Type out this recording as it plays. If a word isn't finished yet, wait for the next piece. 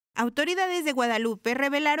Autoridades de Guadalupe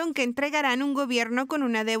revelaron que entregarán un gobierno con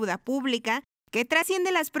una deuda pública que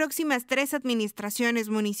trasciende las próximas 3 administraciones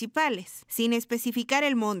municipales. Sin especificar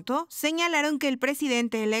el monto, señalaron que el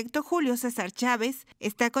presidente electo Julio César Chávez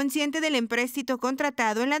está consciente del empréstito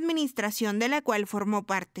contratado en la administración de la cual formó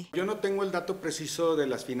parte. Yo no tengo el dato preciso de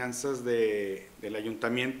las finanzas del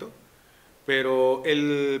ayuntamiento, pero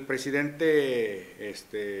el presidente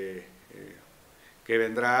que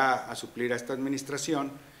vendrá a suplir a esta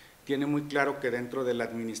administración tiene muy claro que dentro de la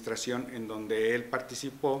administración en donde él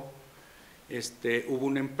participó hubo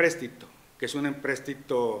un empréstito, que es un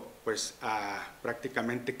empréstito pues a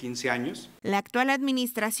prácticamente 15 años. La actual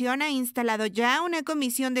administración ha instalado ya una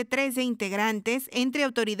comisión de 13 integrantes entre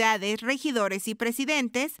autoridades, regidores y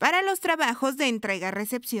presidentes para los trabajos de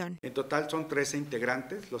entrega-recepción. En total son 13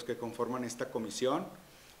 integrantes los que conforman esta comisión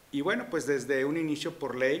y bueno, pues desde un inicio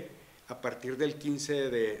por ley, a partir del 15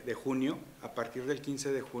 de junio,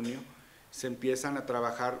 se empiezan a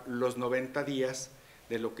trabajar los 90 días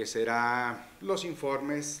de lo que será los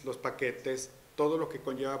informes, los paquetes, todo lo que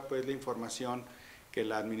conlleva pues la información que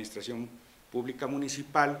la administración pública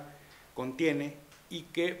municipal contiene y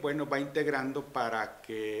que bueno va integrando para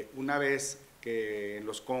que una vez que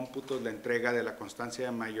los cómputos, la entrega de la constancia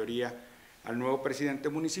de mayoría al nuevo presidente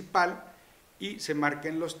municipal y se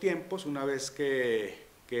marquen los tiempos, una vez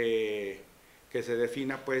que se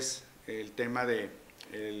defina pues el tema de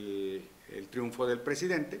el triunfo del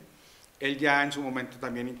presidente. Él ya en su momento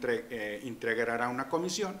también integrará una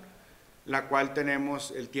comisión, la cual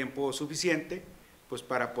tenemos el tiempo suficiente pues,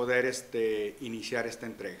 para poder iniciar esta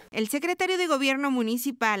entrega. El secretario de Gobierno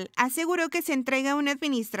municipal aseguró que se entrega una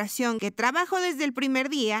administración que trabajó desde el primer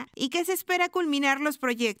día y que se espera culminar los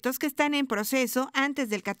proyectos que están en proceso antes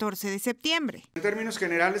del 14 de septiembre. En términos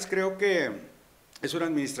generales, creo que es una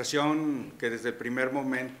administración que desde el primer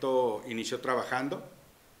momento inició trabajando,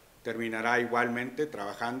 terminará igualmente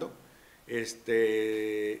trabajando.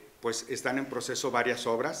 Pues están en proceso varias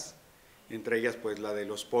obras, entre ellas pues la de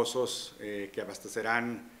los pozos que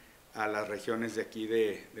abastecerán a las regiones de aquí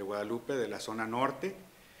de Guadalupe, de la zona norte.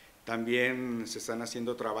 También se están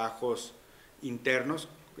haciendo trabajos internos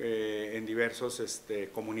en diversas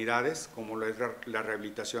comunidades, como lo es las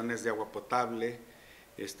rehabilitaciones de agua potable,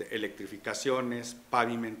 electrificaciones,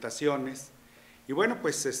 pavimentaciones. Y bueno,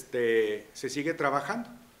 pues se sigue trabajando.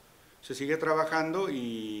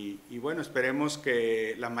 Y bueno, esperemos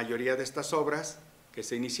que la mayoría de estas obras que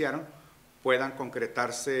se iniciaron puedan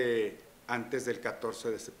concretarse antes del 14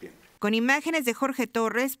 de septiembre. Con imágenes de Jorge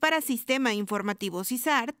Torres para Sistema Informativo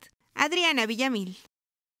CISART, Adriana Villamil.